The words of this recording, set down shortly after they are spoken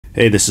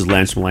Hey, this is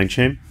Lance from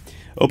LangChain.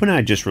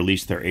 OpenAI just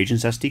released their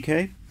Agents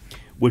SDK,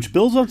 which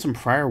builds on some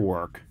prior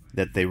work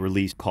that they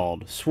released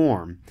called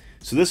Swarm.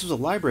 So this is a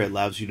library that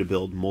allows you to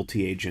build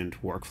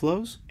multi-agent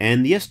workflows,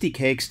 and the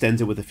SDK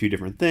extends it with a few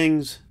different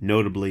things,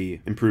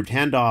 notably improved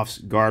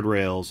handoffs,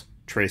 guardrails,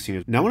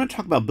 tracing. Now I want to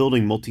talk about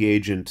building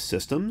multi-agent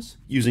systems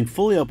using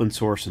fully open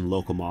source and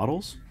local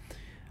models.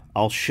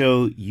 I'll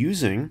show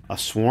using a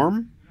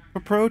swarm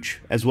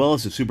approach as well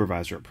as a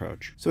supervisor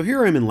approach. So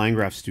here I'm in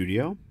LangGraph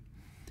Studio.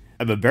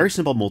 I have a very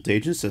simple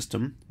multi-agent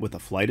system with a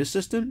flight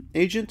assistant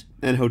agent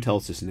and hotel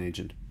assistant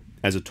agent.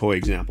 As a toy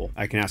example,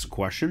 I can ask a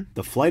question.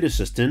 The flight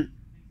assistant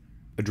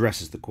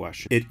addresses the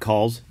question. It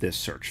calls this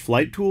search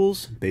flight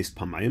tools based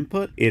upon my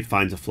input. It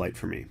finds a flight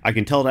for me. I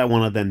can tell it I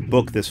want to then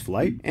book this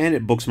flight, and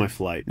it books my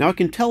flight. Now I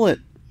can tell it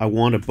I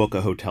want to book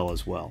a hotel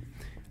as well.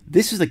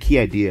 This is the key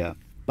idea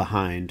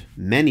behind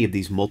many of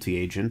these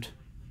multi-agent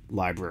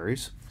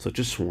libraries, such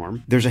as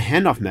Swarm. There's a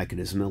handoff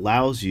mechanism that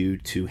allows you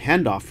to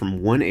hand off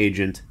from one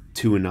agent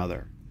to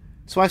another.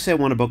 So I say I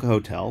want to book a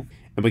hotel,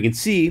 and we can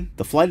see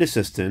the flight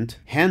assistant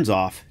hands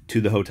off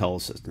to the hotel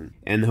assistant,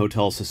 and the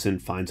hotel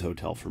assistant finds a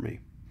hotel for me.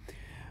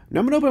 Now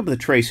I'm going to open up the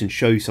trace and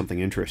show you something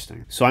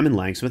interesting. So I'm in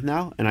LangSmith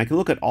now, and I can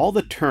look at all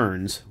the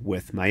turns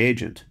with my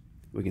agent.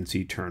 We can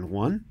see turn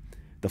 1,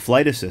 the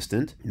flight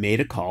assistant made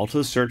a call to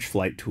the search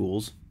flight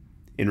tools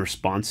in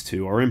response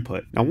to our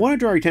input. Now I want to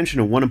draw your attention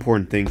to one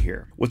important thing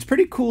here. What's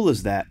pretty cool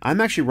is that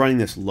I'm actually running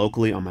this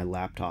locally on my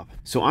laptop.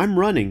 So I'm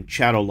running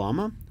Chat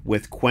Ollama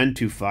with Qwen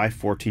 2.5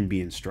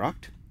 14b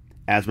instruct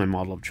as my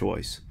model of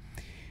choice.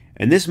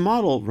 And this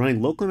model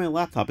running locally on my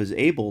laptop is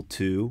able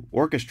to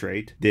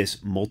orchestrate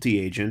this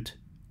multi-agent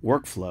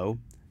workflow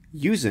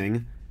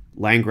using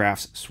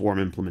LangGraph's swarm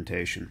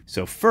implementation.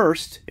 So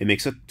first, it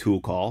makes a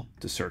tool call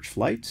to search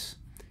flights.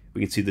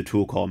 We can see the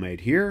tool call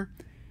made here.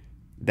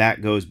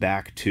 That goes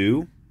back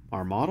to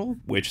our model,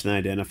 which then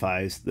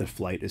identifies the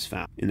flight is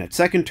found. In that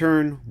second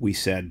turn, we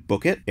said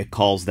book it. It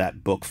calls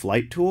that book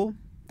flight tool.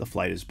 The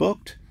flight is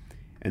booked.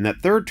 And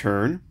that third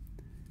turn,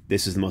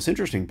 this is the most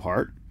interesting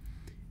part,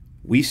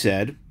 we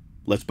said,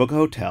 let's book a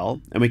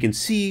hotel. And we can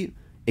see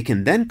it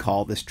can then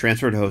call this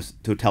transfer to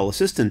hotel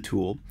assistant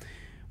tool,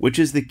 which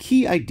is the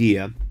key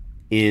idea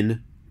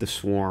in the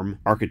swarm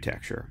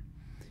architecture.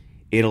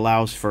 It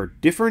allows for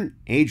different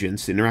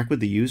agents to interact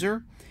with the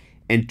user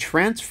and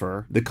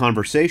transfer the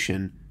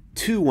conversation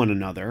to one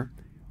another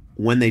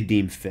when they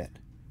deem fit.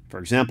 For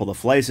example, the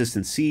flight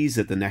assistant sees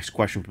that the next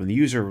question from the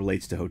user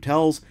relates to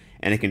hotels,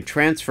 and it can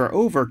transfer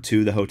over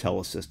to the hotel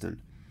assistant,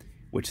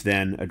 which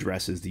then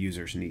addresses the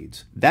user's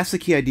needs. That's the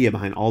key idea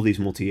behind all these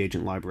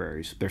multi-agent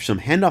libraries. There's some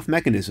handoff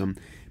mechanism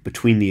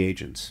between the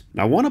agents.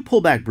 Now I want to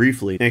pull back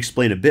briefly and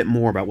explain a bit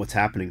more about what's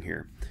happening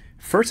here.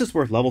 First, it's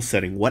worth level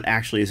setting what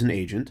actually is an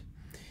agent.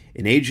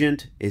 An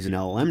agent is an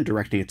LLM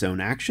directing its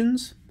own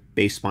actions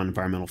based upon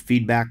environmental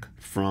feedback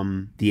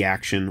from the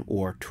action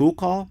or tool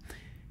call.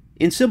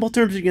 In simple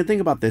terms, you can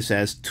think about this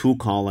as tool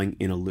calling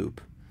in a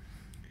loop.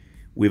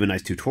 We have a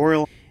nice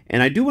tutorial,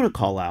 and I do want to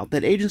call out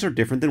that agents are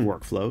different than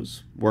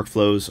workflows.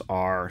 Workflows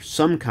are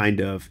some kind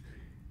of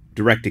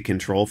directed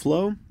control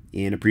flow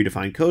in a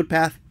predefined code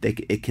path.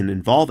 It can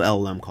involve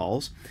LLM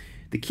calls.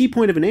 The key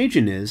point of an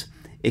agent is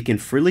it can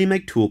freely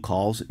make tool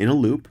calls in a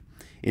loop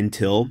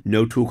until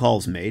no tool call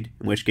is made,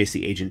 in which case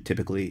the agent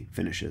typically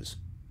finishes.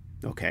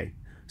 Okay.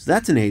 So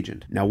that's an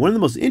agent. Now, one of the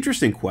most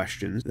interesting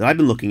questions that I've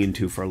been looking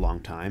into for a long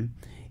time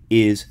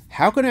is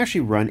how can I actually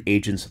run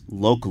agents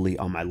locally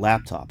on my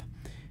laptop?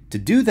 To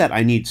do that,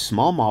 I need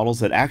small models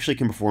that actually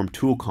can perform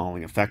tool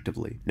calling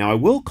effectively. Now, I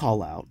will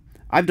call out,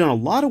 I've done a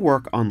lot of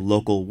work on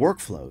local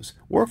workflows.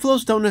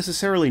 Workflows don't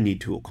necessarily need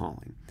tool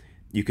calling.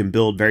 You can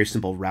build very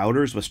simple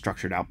routers with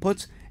structured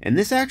outputs, and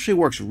this actually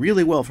works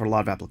really well for a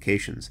lot of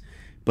applications.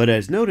 But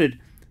as noted,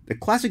 the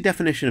classic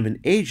definition of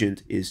an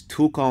agent is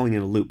tool calling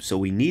in a loop, so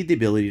we need the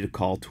ability to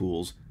call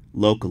tools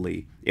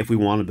locally if we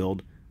want to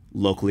build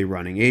locally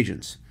running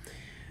agents.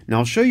 Now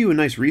I'll show you a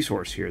nice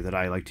resource here that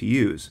I like to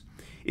use.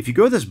 If you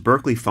go to this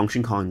Berkeley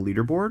function calling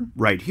leaderboard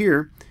right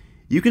here,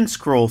 you can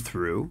scroll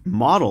through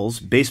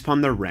models based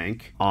upon their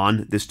rank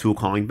on this tool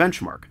calling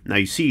benchmark. Now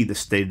you see the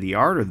state of the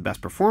art or the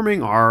best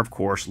performing are of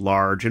course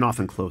large and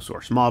often closed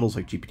source models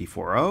like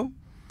GPT-4o,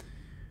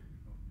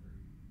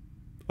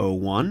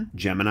 O1,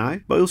 Gemini,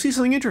 but you'll see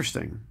something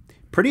interesting.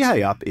 Pretty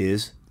high up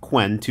is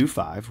Qwen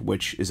 2.5,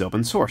 which is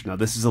open source. Now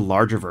this is a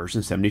larger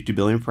version, 72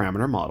 billion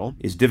parameter model.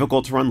 It's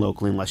difficult to run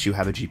locally unless you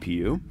have a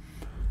GPU.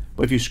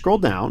 But if you scroll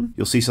down,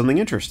 you'll see something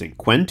interesting.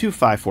 Qwen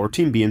 2.5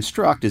 14b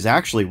instruct is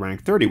actually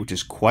rank 30, which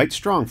is quite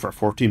strong for a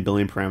 14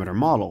 billion parameter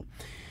model.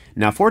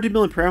 Now 14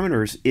 billion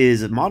parameters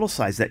is a model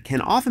size that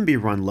can often be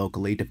run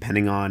locally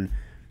depending on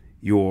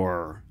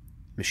your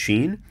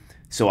machine.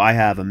 So I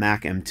have a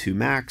Mac M2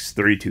 Max,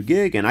 32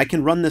 gig, and I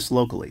can run this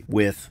locally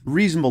with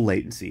reasonable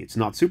latency. It's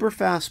not super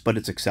fast, but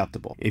it's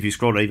acceptable. If you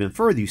scroll down even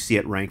further, you see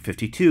at rank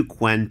 52,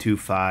 Qwen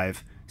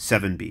 2.5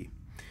 7b.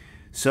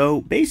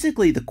 So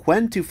basically the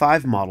Qwen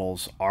 2.5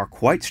 models are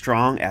quite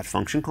strong at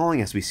function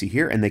calling, as we see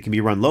here, and they can be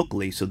run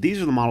locally. So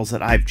these are the models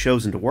that I've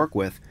chosen to work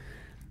with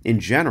in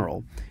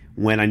general.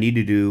 when I need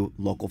to do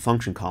local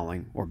function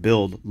calling or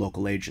build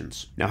local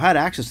agents. Now, how to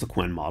access the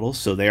Qwen models,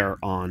 so they are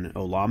on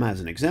Ollama as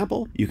an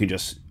example. You can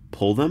just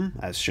pull them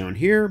as shown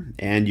here,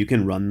 and you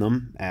can run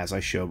them as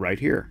I show right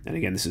here. And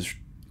again, this is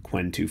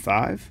Qwen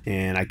 2.5,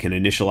 and I can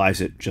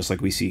initialize it just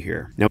like we see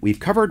here. Now, we've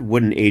covered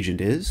what an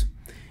agent is.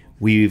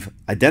 We've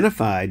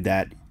identified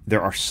that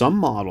there are some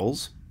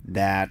models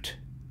that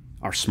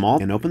are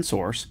small and open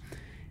source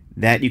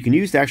that you can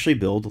use to actually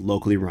build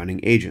locally running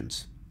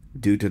agents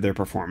due to their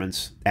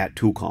performance at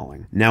tool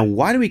calling. Now,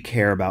 why do we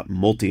care about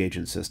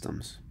multi-agent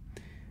systems?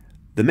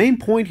 The main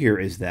point here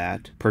is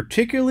that,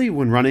 particularly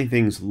when running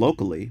things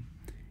locally,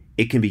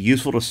 it can be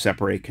useful to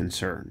separate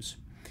concerns.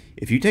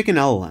 If you take an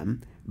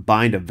LLM,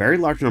 bind a very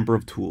large number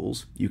of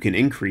tools, you can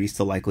increase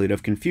the likelihood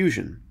of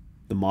confusion.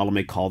 The model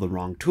may call the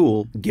wrong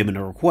tool given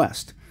a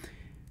request.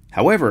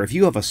 However, if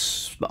you have a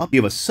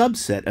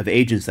subset of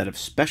agents that have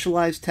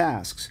specialized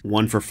tasks,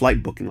 one for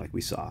flight booking like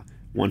we saw,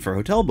 one for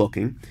hotel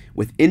booking,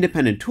 with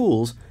independent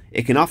tools,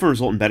 it can often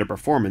result in better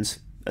performance,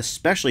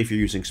 especially if you're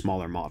using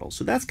smaller models.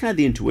 So that's kind of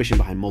the intuition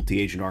behind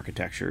multi-agent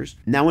architectures.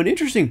 Now, an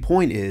interesting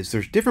point is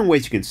there's different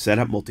ways you can set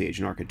up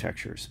multi-agent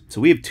architectures.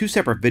 So we have two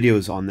separate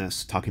videos on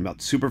this talking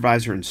about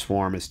supervisor and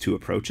swarm as two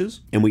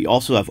approaches. And we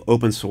also have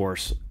open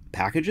source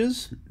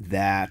packages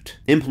that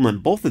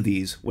implement both of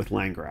these with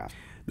LangGraph.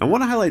 Now, I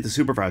want to highlight the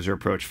supervisor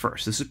approach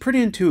first. This is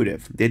pretty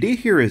intuitive. The idea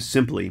here is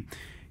simply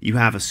you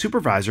have a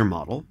supervisor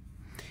model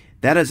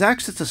that has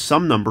access to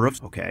some number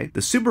of,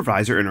 the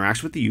supervisor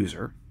interacts with the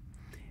user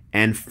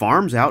and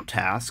farms out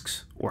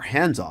tasks or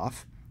hands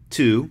off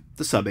to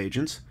the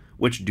subagents,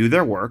 which do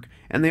their work,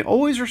 and they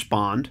always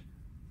respond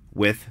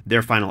with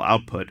their final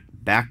output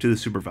back to the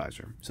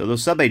supervisor. So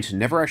those subagents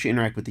never actually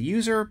interact with the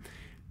user.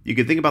 You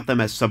can think about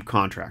them as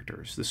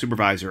subcontractors. The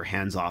supervisor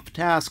hands off a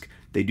task,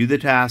 they do the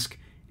task,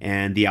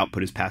 and the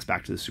output is passed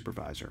back to the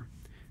supervisor.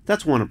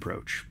 That's one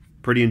approach.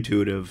 Pretty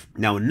intuitive.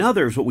 Now,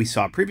 another is what we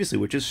saw previously,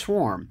 which is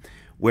swarm,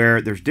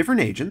 where there's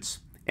different agents,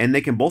 and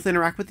they can both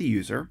interact with the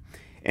user,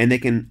 and they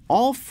can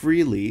all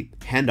freely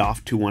hand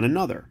off to one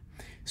another.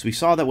 So we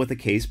saw that with the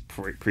case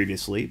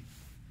previously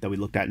that we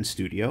looked at in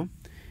Studio.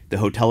 The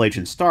hotel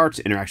agent starts,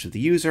 interacts with the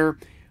user.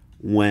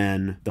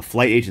 When the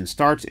flight agent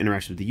starts,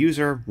 interacts with the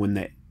user. When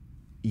the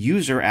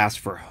user asks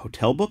for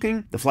hotel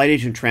booking, the flight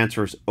agent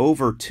transfers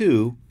over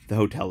to the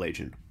hotel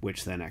agent,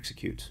 which then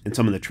executes. And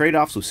some of the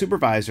trade-offs with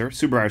supervisor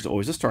is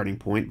always a starting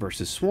point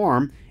versus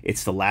swarm,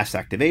 it's the last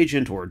active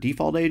agent or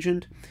default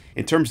agent.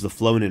 In terms of the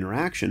flow and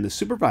interaction, the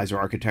supervisor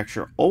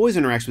architecture always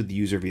interacts with the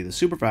user via the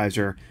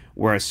supervisor,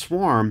 whereas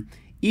swarm,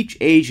 each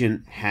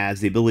agent has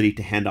the ability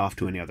to hand off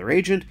to any other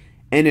agent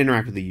and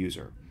interact with the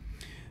user.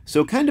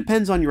 So it kind of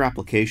depends on your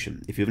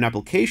application. If you have an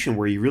application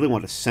where you really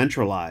want to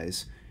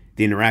centralize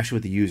the interaction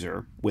with the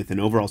user with an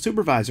overall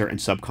supervisor and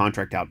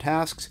subcontract out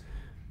tasks,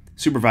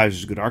 supervisor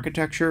is a good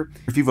architecture.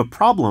 If you have a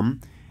problem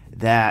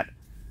that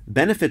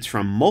benefits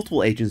from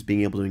multiple agents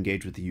being able to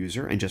engage with the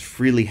user and just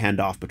freely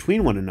hand off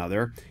between one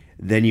another,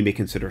 then you may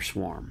consider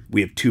swarm.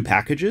 We have two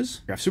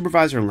packages,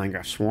 LangGraph-supervisor and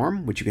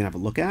LangGraph-swarm, which you can have a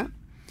look at.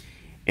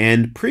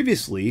 And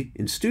previously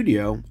in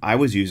Studio, I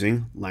was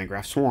using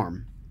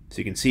LangGraph-swarm. So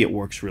you can see it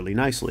works really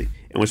nicely.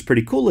 And what's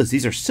pretty cool is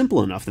these are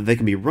simple enough that they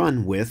can be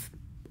run with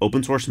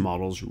open source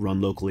models run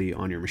locally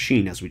on your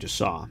machine, as we just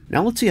saw.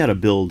 Now let's see how to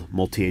build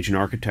multi-agent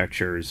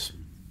architectures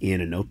in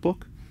a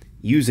notebook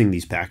using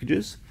these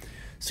packages.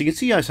 So you can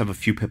see I just have a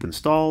few pip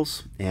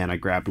installs, and I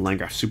grabbed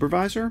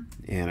LangGraph-supervisor,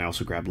 and I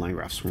also grabbed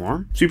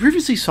LangGraph-swarm. So we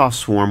previously saw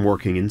swarm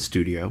working in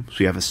Studio,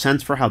 so you have a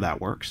sense for how that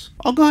works.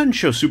 I'll go ahead and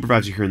show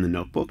supervisor here in the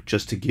notebook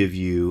just to give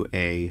you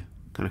a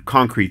kind of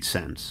concrete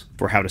sense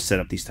for how to set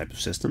up these types of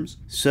systems.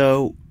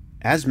 So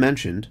as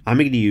mentioned, I'm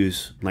going to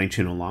use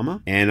LangChain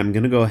Ollama, and I'm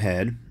going to go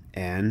ahead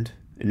and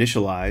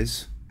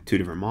initialize two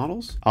different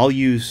models. I'll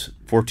use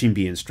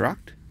 14b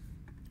instruct,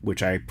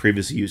 which I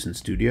previously used in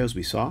Studio, as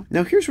we saw.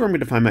 Now here's where I'm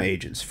going to define my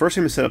agents. First,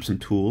 I'm going to set up some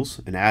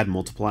tools, an add,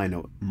 multiply, and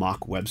a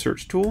mock web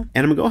search tool.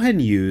 And I'm going to go ahead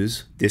and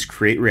use this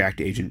create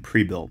React agent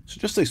pre-built. So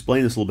just to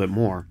explain this a little bit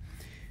more,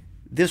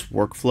 this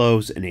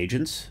workflows and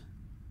agents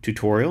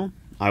tutorial,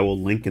 I will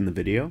link in the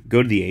video.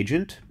 Go to the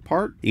agent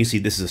part. You can see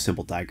this is a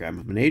simple diagram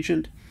of an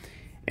agent.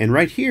 And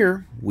right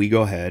here, we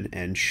go ahead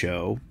and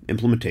show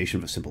implementation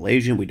of a simple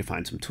agent. We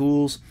define some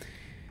tools.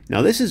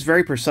 Now this is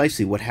very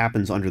precisely what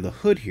happens under the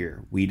hood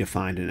here. We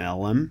defined an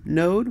LLM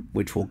node,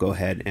 which will go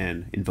ahead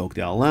and invoke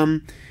the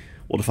LLM.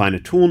 We'll define a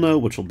tool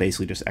node, which will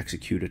basically just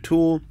execute a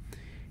tool,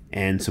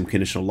 and some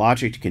conditional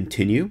logic to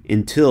continue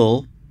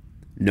until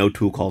no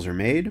tool calls are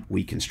made.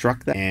 We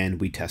construct that and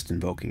we test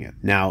invoking it.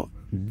 Now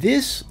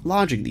this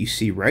logic that you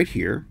see right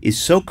here is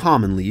so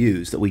commonly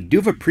used that we do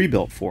have a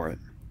pre-built for it.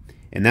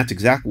 And that's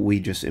exactly what we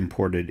just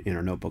imported in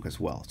our notebook as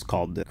well. It's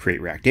called the create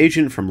React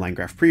agent from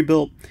LangGraph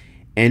pre-built.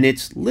 And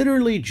it's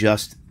literally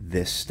just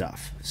this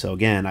stuff. So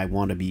again, I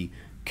want to be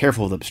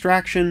careful with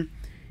abstraction.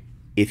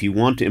 If you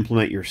want to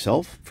implement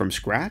yourself from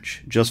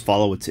scratch, just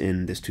follow what's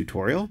in this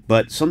tutorial.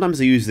 But sometimes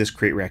I use this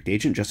create React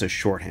agent just as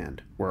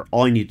shorthand, where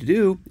all you need to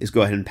do is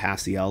go ahead and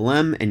pass the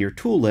LLM and your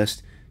tool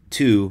list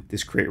to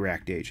this create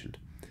React agent.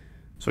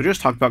 So I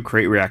just talked about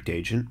create React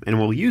agent, and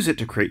we'll use it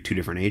to create two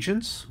different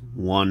agents,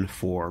 one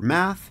for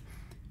math,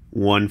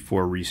 one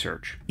for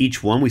research.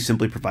 Each one we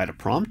simply provide a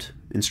prompt,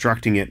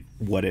 instructing it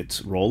what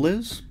its role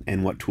is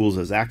and what tools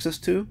it has access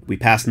to. We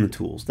pass in the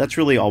tools. That's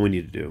really all we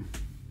need to do.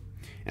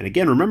 And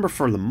again, remember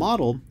for the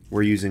model,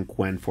 we're using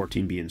Qwen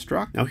 14b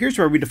instruct. Now here's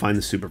where we define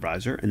the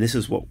supervisor, and this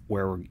is where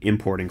we're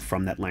importing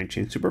from that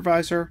LangChain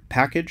supervisor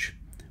package.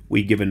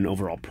 We give it an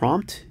overall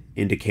prompt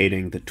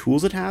indicating the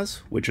tools it has,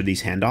 which are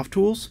these handoff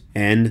tools,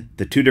 and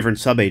the two different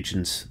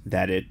subagents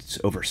that it's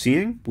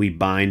overseeing. We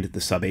bind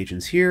the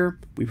subagents here.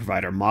 We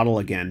provide our model,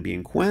 again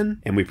being Qwen,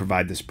 and we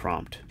provide this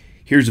prompt.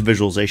 Here's a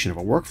visualization of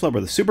a workflow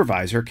where the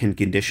supervisor can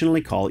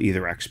conditionally call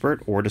either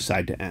expert or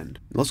decide to end.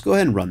 Let's go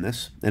ahead and run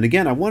this. And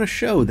again, I want to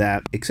show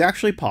that it's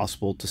actually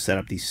possible to set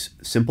up these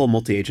simple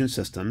multi-agent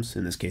systems,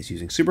 in this case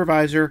using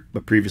supervisor,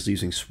 but previously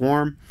using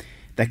swarm,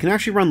 that can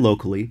actually run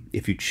locally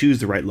if you choose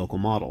the right local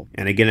model.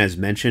 And again, as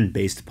mentioned,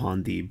 based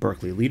upon the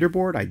Berkeley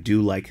Leaderboard, I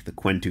do like the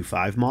Qwen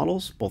 2.5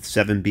 models. Both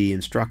 7b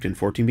instruct and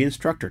 14b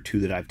instruct are two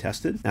that I've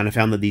tested, and I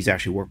found that these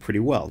actually work pretty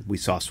well. We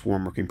saw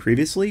swarm working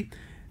previously.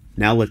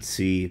 Now let's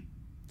see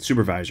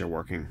supervisor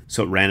working.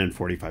 So it ran in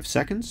 45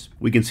 seconds.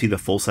 We can see the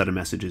full set of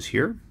messages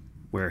here,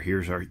 where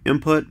here's our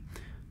input.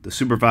 The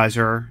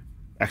supervisor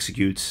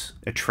executes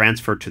a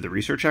transfer to the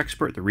research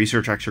expert. The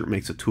research expert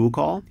makes a tool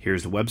call.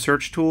 Here's the web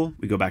search tool.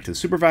 We go back to the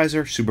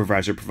supervisor.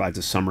 Supervisor provides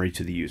a summary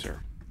to the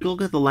user. We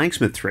look at the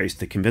LangSmith trace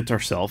to convince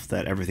ourselves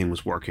that everything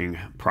was working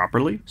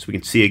properly. So we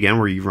can see again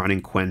where you're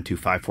running Qwen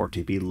 2.5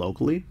 14b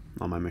locally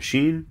on my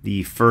machine.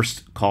 The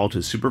first call to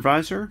the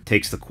supervisor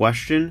takes the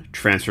question,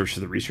 transfers to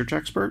the research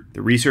expert.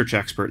 The research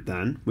expert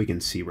then, we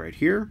can see right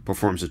here,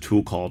 performs a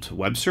tool call to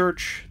web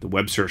search. The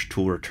web search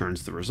tool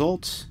returns the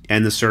results,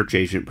 and the search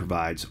agent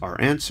provides our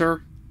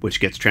answer, which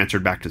gets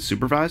transferred back to the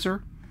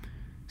supervisor.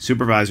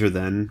 Supervisor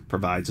then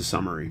provides a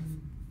summary,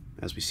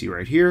 as we see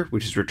right here,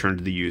 which is returned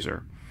to the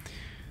user.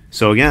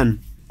 So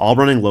again, all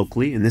running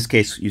locally, in this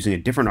case using a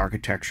different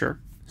architecture,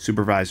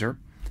 supervisor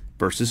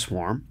versus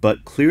swarm,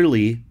 but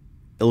clearly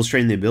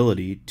illustrating the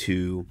ability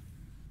to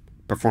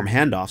perform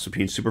handoffs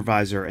between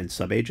supervisor and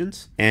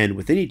subagents, and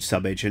within each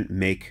subagent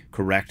make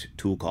correct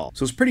tool calls.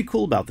 So what's pretty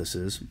cool about this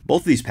is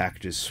both of these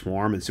packages,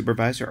 swarm and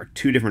supervisor, are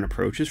two different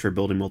approaches for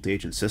building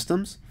multi-agent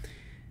systems.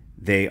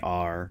 They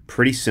are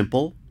pretty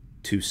simple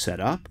to set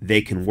up.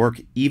 They can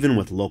work even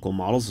with local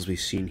models, as we've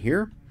seen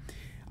here.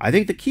 I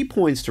think the key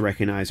points to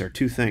recognize are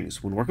two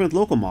things. When working with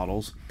local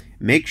models,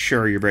 make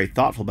sure you're very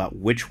thoughtful about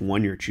which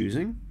one you're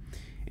choosing.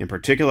 In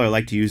particular, I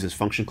like to use this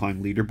function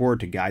calling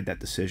Leaderboard to guide that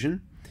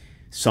decision.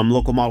 Some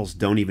local models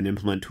don't even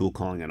implement tool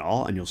calling at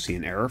all, and you'll see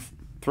an error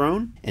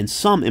thrown, and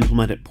some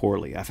implement it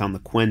poorly. I found the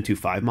Qwen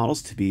 2.5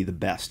 models to be the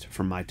best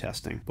from my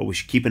testing, but we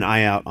should keep an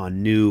eye out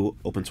on new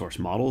open source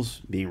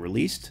models being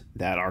released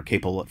that are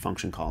capable at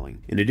function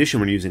calling. In addition,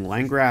 when you're using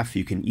LangGraph,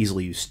 you can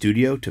easily use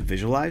Studio to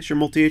visualize your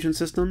multi-agent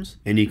systems,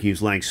 and you can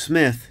use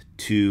LangSmith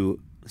to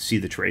see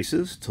the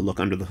traces, to look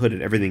under the hood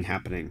at everything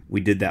happening.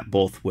 We did that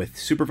both with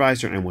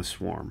supervisor and with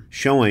swarm,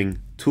 showing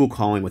tool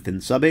calling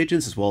within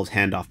subagents as well as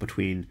handoff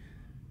between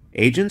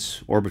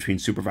agents or between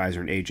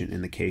supervisor and agent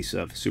in the case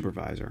of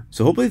supervisor.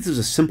 So hopefully this is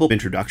a simple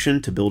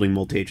introduction to building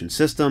multi-agent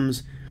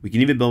systems. We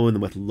can even build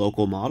them with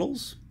local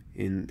models,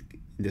 in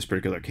this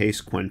particular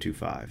case Qwen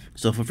 2.5.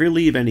 So feel free to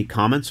leave any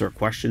comments or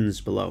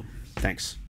questions below. Thanks.